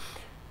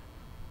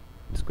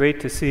It's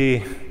great to see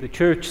the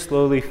church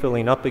slowly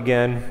filling up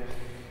again.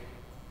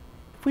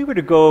 If we were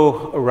to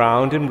go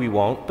around, and we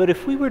won't, but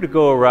if we were to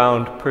go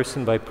around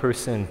person by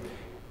person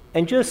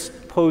and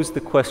just pose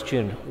the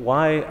question,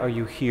 why are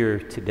you here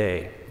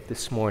today,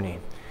 this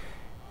morning?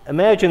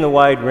 Imagine the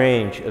wide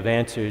range of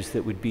answers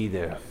that would be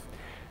there.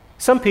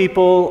 Some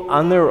people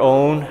on their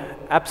own,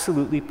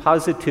 absolutely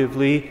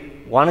positively,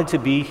 wanted to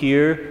be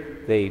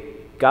here. They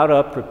got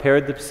up,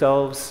 prepared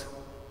themselves,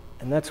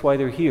 and that's why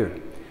they're here.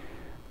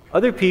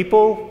 Other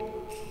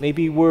people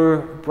maybe were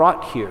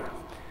brought here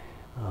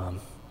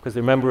because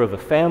they're a member of a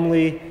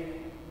family.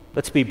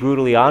 Let's be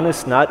brutally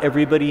honest, not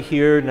everybody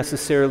here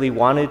necessarily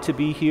wanted to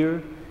be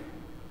here.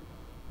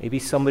 Maybe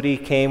somebody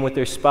came with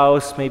their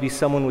spouse, maybe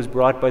someone was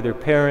brought by their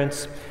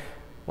parents.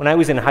 When I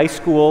was in high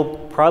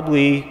school,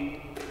 probably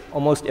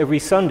almost every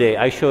Sunday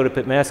I showed up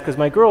at Mass because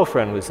my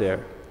girlfriend was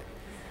there.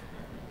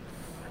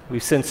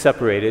 We've since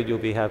separated, you'll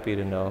be happy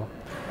to know.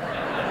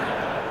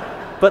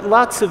 But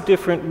lots of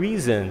different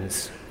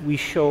reasons we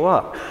show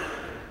up.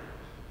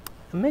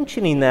 I'm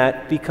mentioning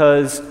that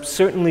because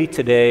certainly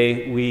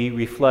today we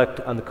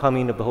reflect on the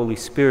coming of the Holy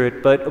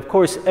Spirit, but of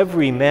course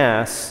every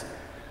Mass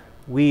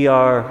we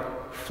are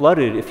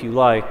flooded, if you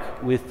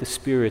like, with the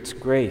Spirit's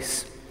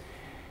grace.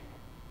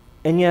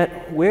 And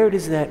yet, where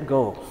does that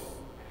go?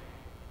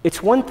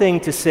 It's one thing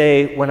to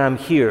say when I'm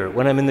here,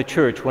 when I'm in the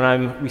church, when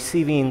I'm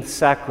receiving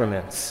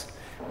sacraments,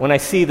 when I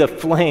see the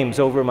flames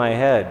over my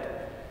head,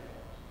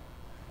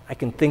 I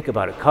can think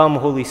about it. Come,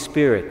 Holy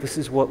Spirit, this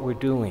is what we're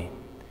doing.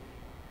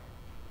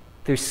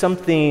 There's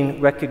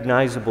something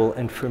recognizable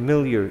and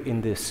familiar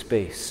in this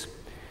space.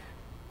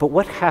 But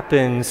what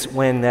happens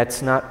when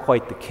that's not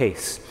quite the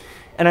case?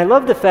 And I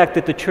love the fact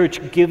that the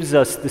church gives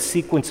us the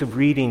sequence of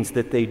readings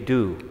that they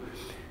do.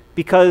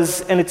 Because,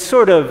 and it's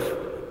sort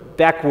of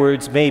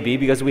backwards maybe,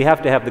 because we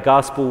have to have the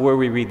gospel where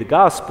we read the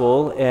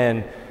gospel,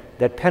 and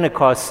that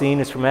Pentecost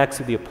scene is from Acts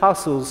of the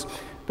Apostles.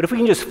 But if we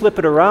can just flip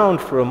it around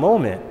for a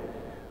moment,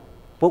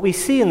 what we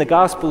see in the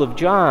Gospel of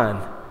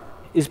John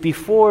is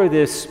before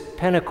this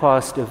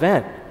Pentecost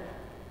event.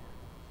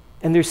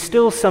 And there's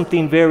still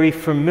something very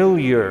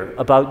familiar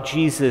about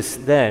Jesus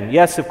then.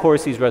 Yes, of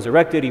course, he's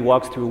resurrected, he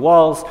walks through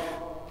walls,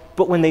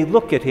 but when they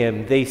look at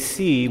him, they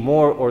see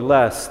more or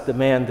less the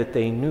man that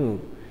they knew.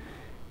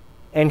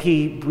 And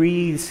he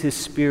breathes his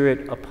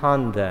Spirit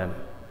upon them.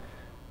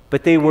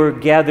 But they were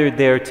gathered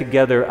there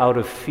together out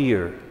of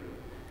fear.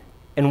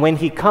 And when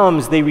he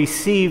comes, they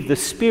receive the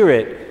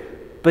Spirit,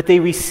 but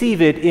they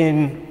receive it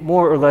in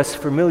more or less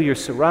familiar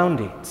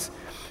surroundings.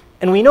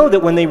 And we know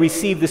that when they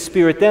receive the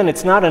Spirit then,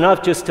 it's not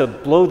enough just to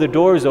blow the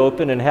doors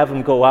open and have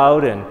them go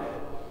out and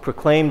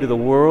proclaim to the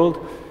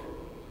world,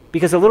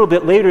 because a little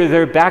bit later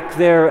they're back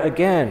there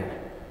again.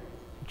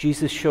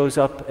 Jesus shows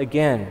up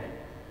again.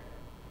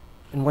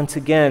 And once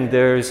again,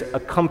 there's a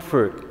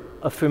comfort,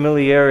 a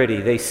familiarity.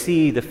 They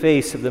see the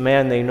face of the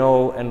man they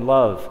know and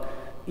love,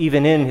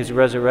 even in his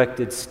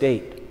resurrected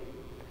state.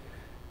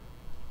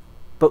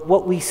 But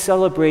what we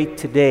celebrate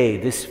today,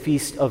 this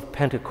Feast of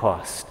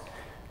Pentecost,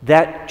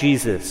 that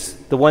Jesus,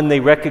 the one they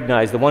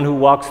recognize, the one who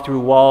walks through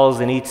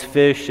walls and eats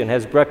fish and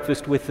has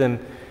breakfast with them,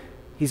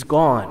 he's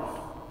gone.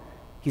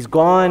 He's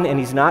gone and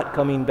he's not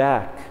coming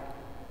back.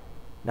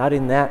 Not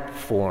in that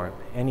form,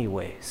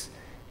 anyways.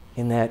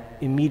 In that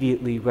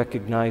immediately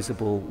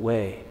recognizable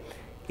way.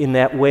 In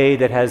that way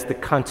that has the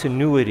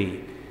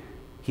continuity.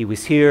 He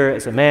was here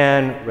as a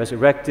man,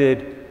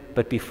 resurrected,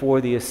 but before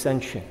the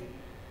ascension.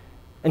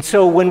 And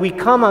so when we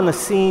come on the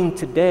scene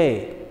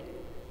today,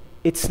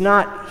 it's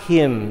not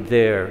him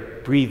there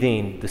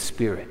breathing the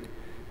Spirit.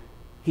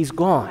 He's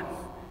gone.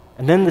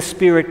 And then the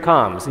Spirit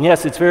comes. And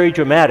yes, it's very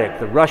dramatic,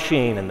 the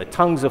rushing and the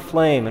tongues of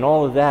flame and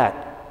all of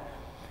that.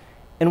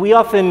 And we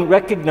often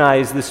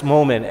recognize this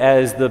moment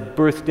as the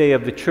birthday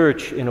of the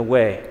church in a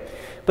way.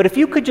 But if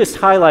you could just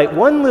highlight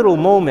one little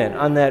moment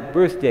on that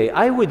birthday,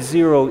 I would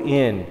zero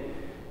in,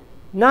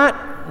 not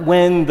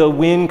when the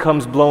wind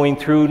comes blowing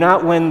through,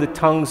 not when the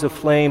tongues of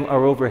flame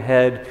are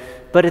overhead,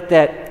 but at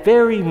that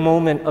very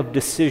moment of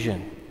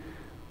decision,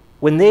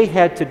 when they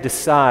had to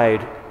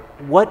decide,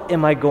 what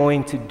am I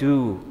going to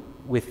do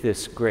with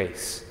this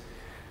grace?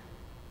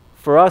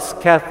 For us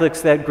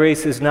Catholics, that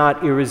grace is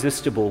not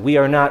irresistible. We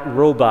are not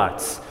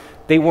robots.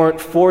 They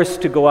weren't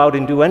forced to go out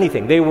and do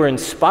anything. They were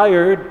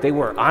inspired, they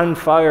were on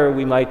fire,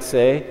 we might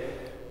say,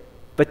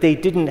 but they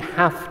didn't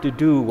have to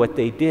do what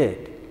they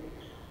did.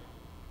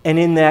 And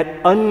in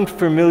that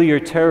unfamiliar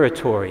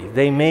territory,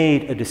 they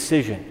made a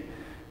decision.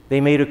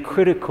 They made a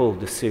critical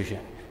decision.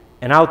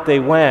 And out they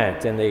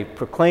went, and they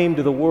proclaimed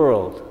to the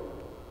world.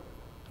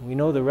 We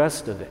know the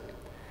rest of it.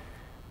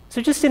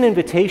 So just an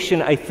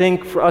invitation, I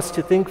think, for us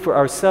to think for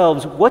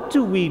ourselves, what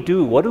do we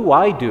do, what do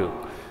I do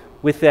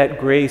with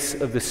that grace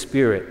of the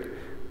Spirit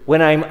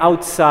when I'm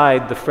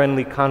outside the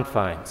friendly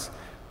confines,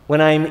 when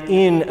I'm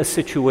in a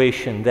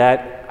situation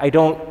that I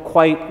don't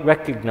quite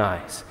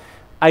recognize,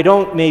 I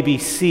don't maybe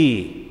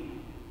see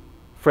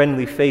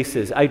friendly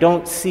faces, I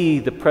don't see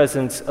the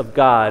presence of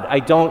God, I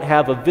don't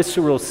have a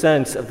visceral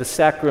sense of the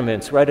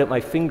sacraments right at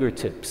my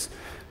fingertips,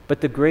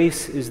 but the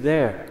grace is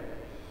there.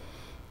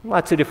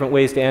 Lots of different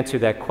ways to answer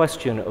that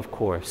question, of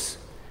course.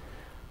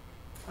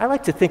 I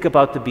like to think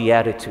about the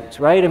Beatitudes,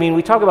 right? I mean,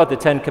 we talk about the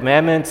Ten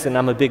Commandments, and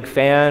I'm a big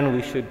fan.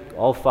 We should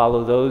all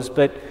follow those.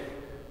 But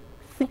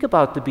think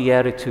about the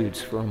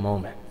Beatitudes for a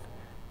moment,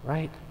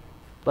 right?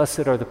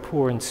 Blessed are the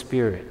poor in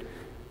spirit.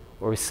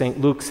 Or as St.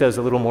 Luke says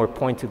a little more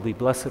pointedly,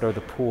 blessed are the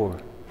poor.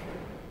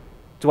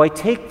 Do I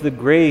take the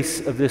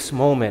grace of this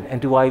moment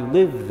and do I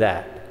live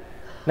that?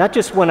 Not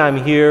just when I'm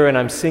here and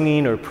I'm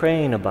singing or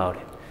praying about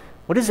it.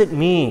 What does it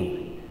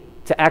mean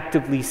to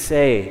actively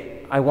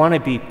say, I want to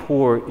be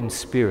poor in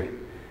spirit?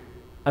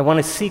 I want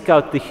to seek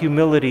out the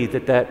humility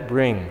that that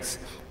brings.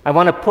 I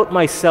want to put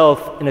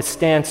myself in a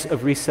stance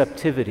of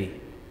receptivity.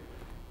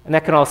 And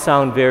that can all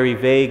sound very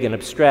vague and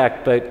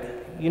abstract, but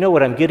you know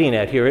what I'm getting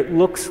at here. It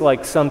looks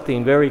like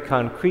something very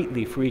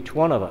concretely for each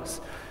one of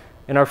us,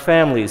 in our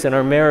families, in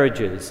our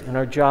marriages, in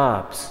our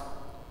jobs.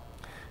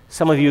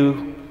 Some of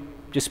you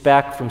just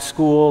back from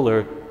school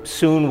or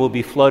soon will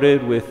be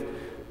flooded with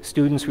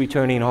students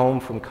returning home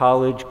from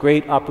college.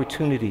 Great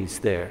opportunities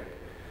there.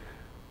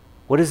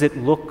 What does it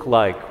look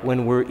like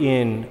when we're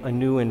in a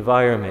new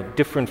environment,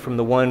 different from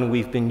the one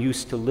we've been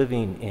used to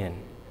living in?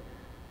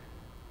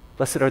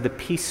 Blessed are the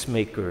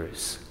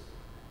peacemakers.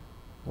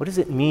 What does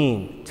it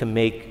mean to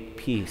make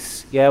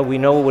peace? Yeah, we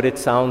know what it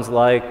sounds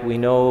like. We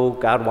know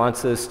God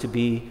wants us to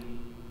be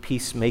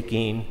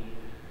peacemaking.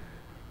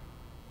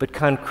 But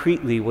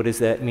concretely, what does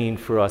that mean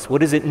for us?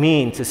 What does it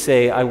mean to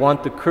say, I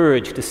want the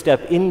courage to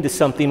step into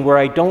something where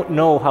I don't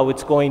know how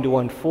it's going to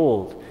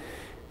unfold?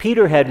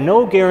 Peter had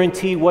no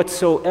guarantee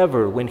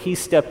whatsoever when he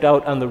stepped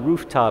out on the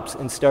rooftops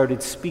and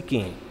started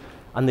speaking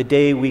on the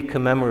day we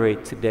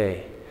commemorate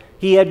today.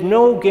 He had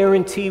no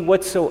guarantee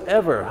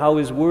whatsoever how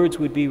his words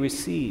would be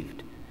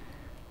received.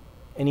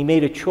 And he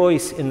made a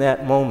choice in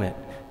that moment,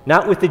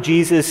 not with the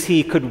Jesus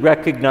he could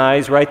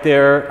recognize right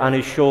there on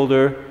his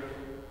shoulder,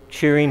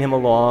 cheering him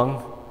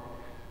along,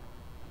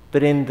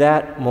 but in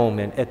that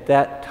moment, at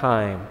that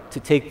time, to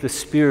take the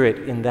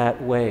Spirit in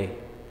that way.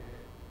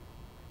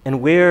 And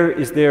where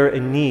is there a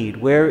need?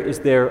 Where is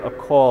there a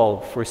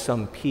call for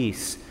some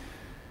peace?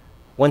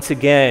 Once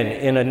again,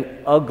 in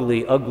an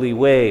ugly, ugly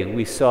way,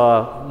 we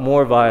saw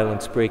more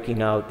violence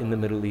breaking out in the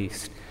Middle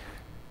East.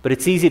 But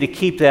it's easy to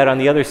keep that on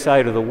the other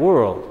side of the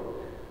world.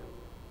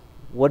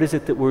 What is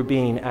it that we're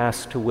being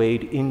asked to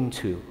wade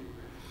into?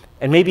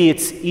 And maybe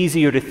it's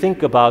easier to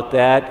think about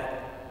that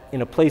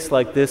in a place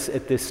like this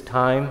at this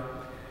time,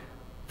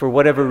 for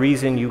whatever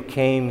reason you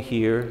came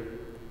here.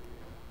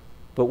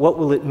 But what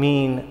will it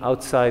mean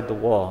outside the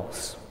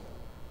walls?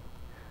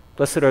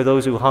 Blessed are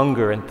those who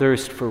hunger and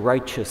thirst for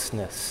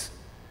righteousness.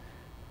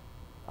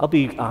 I'll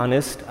be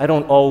honest, I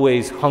don't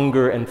always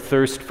hunger and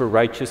thirst for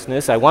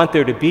righteousness. I want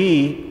there to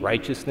be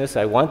righteousness.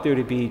 I want there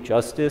to be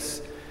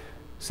justice.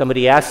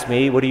 Somebody asks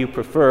me, what do you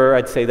prefer?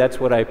 I'd say that's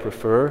what I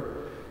prefer.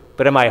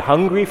 But am I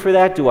hungry for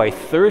that? Do I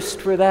thirst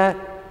for that?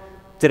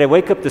 Did I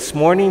wake up this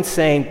morning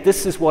saying,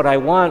 this is what I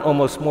want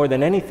almost more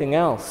than anything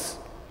else?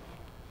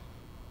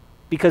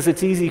 Because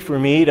it's easy for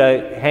me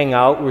to hang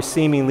out where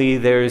seemingly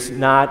there's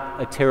not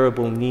a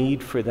terrible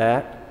need for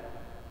that.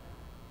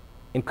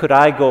 And could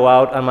I go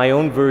out on my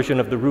own version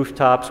of the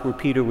rooftops where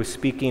Peter was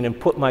speaking and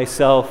put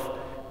myself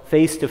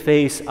face to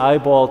face,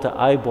 eyeball to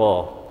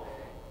eyeball,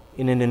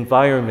 in an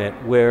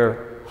environment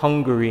where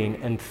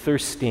hungering and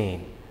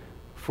thirsting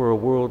for a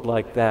world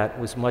like that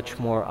was much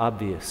more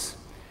obvious?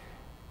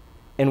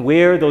 And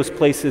where those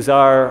places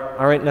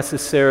aren't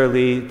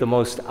necessarily the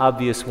most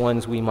obvious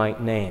ones we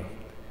might name.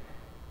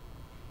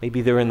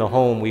 Maybe they're in the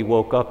home we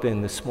woke up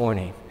in this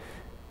morning.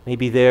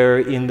 Maybe they're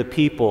in the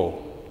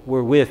people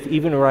we're with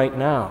even right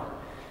now.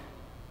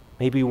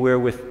 Maybe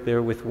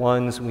they're with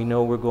ones we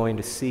know we're going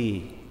to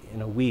see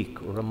in a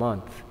week or a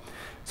month.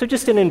 So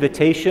just an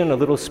invitation, a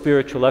little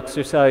spiritual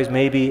exercise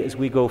maybe as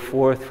we go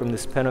forth from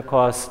this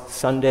Pentecost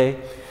Sunday.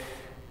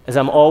 As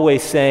I'm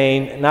always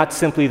saying, not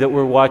simply that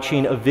we're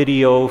watching a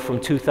video from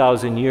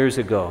 2,000 years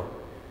ago.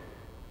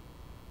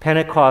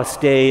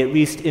 Pentecost Day, at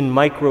least in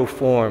micro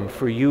form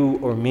for you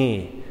or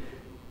me,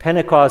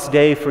 Pentecost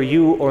Day for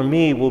you or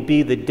me will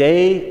be the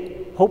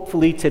day,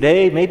 hopefully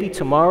today, maybe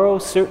tomorrow,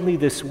 certainly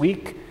this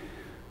week,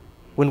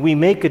 when we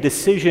make a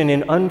decision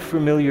in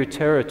unfamiliar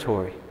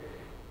territory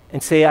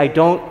and say, I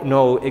don't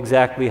know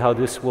exactly how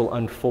this will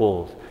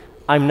unfold.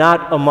 I'm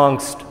not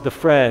amongst the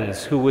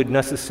friends who would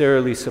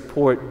necessarily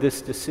support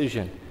this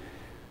decision.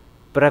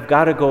 But I've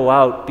got to go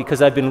out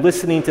because I've been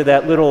listening to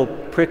that little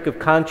prick of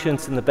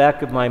conscience in the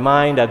back of my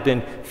mind. I've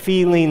been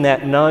feeling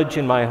that nudge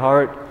in my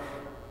heart,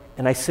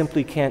 and I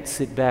simply can't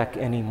sit back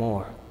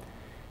anymore.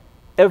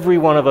 Every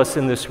one of us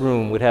in this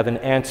room would have an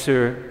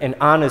answer, an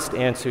honest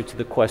answer to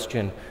the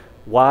question,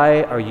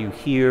 why are you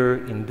here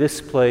in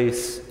this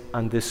place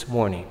on this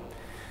morning?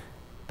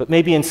 But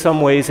maybe in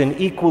some ways an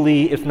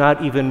equally, if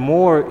not even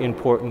more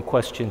important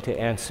question to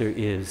answer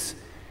is,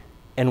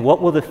 and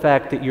what will the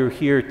fact that you're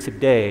here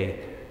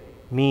today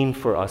mean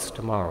for us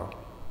tomorrow?